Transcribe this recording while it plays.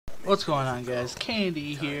What's going on, guys?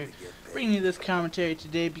 Candy here, bringing you this commentary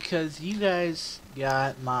today because you guys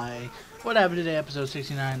got my What Happened Today episode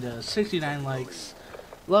 69 to 69 likes.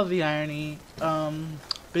 Love the irony.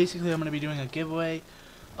 Basically I'm going to be doing a giveaway.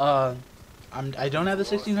 I don't have the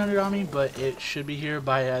 1600 on me, but it should be here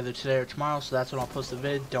by either today or tomorrow, so that's when I'll post the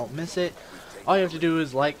vid. Don't miss it. All you have to do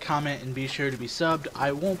is like, comment, and be sure to be subbed.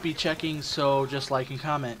 I won't be checking, so just like and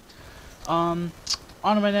comment.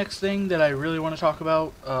 On to my next thing that I really want to talk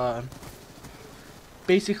about.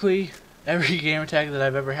 Basically, every gamer tag that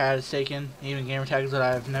I've ever had is taken, even gamer tags that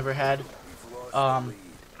I've never had. And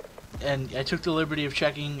I took the liberty of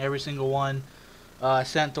checking every single one. I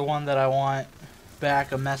sent the one that I want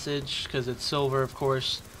back a message, because it's silver, of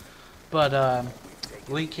course. But,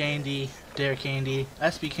 Link Candy, Dare Candy,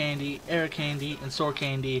 SB Candy, Eric Candy, and Sword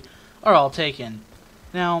Candy are all taken.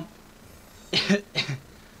 Now,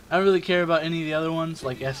 I don't really care about any of the other ones,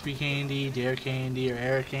 like SB Candy, Dare Candy, or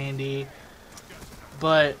Eric Candy.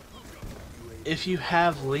 But if you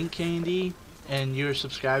have Link Candy and you're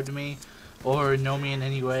subscribed to me or know me in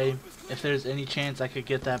any way, if there's any chance I could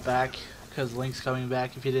get that back, because Link's coming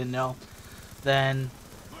back if you didn't know, then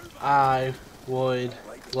I would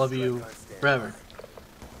love you forever.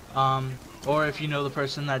 Or if you know the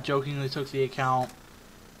person that jokingly took the account,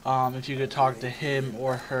 if you could talk to him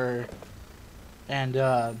or her and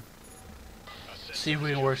see if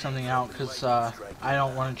we can work something out, because I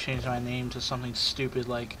don't want to change my name to something stupid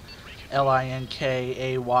like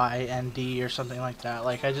LINKAYND or something like that.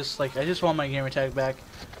 Like I just want my gamer tag back.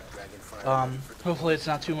 Hopefully it's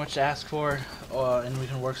not too much to ask for, and we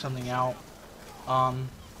can work something out. But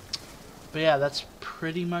yeah, that's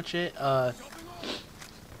pretty much it.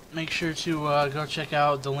 Make sure to go check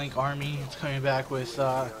out the Link Army. It's coming back with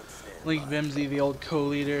Link Bimsy, the old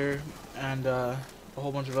co-leader, and a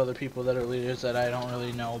whole bunch of other people that are leaders that I don't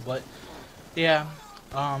really know. But yeah,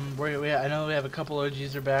 I know we have a couple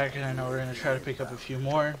OGs are back, and I know we're gonna try to pick up a few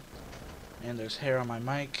more. And there's hair on my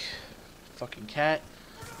mic, fucking cat.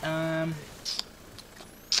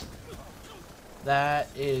 That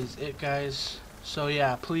is it, guys. So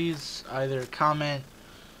yeah, please either comment,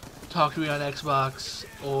 talk to me on Xbox,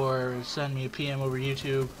 or send me a PM over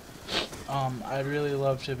YouTube. I'd really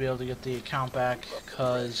love to be able to get the account back,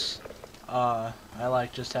 cause I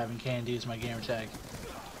like just having Candy as my gamer tag.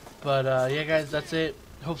 But yeah, guys, that's it.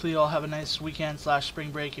 Hopefully you all have a nice weekend /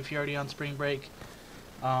 spring break if you're already on spring break.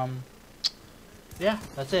 Yeah,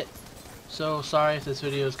 that's it. So sorry if this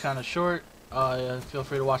video is kind of short. Feel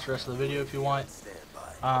free to watch the rest of the video if you want.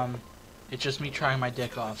 It's just me trying my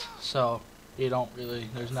dick off, so you don't really,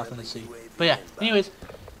 there's nothing to see. But yeah, anyways,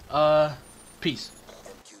 peace.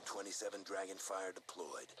 MQ-27 Dragonfire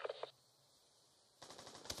deployed.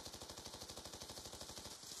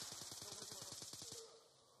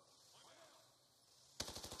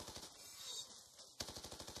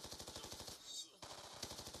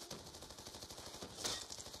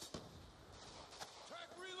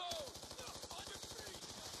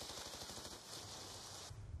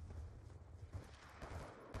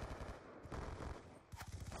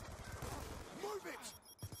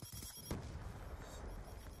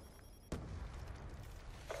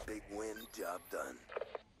 Big win, job done.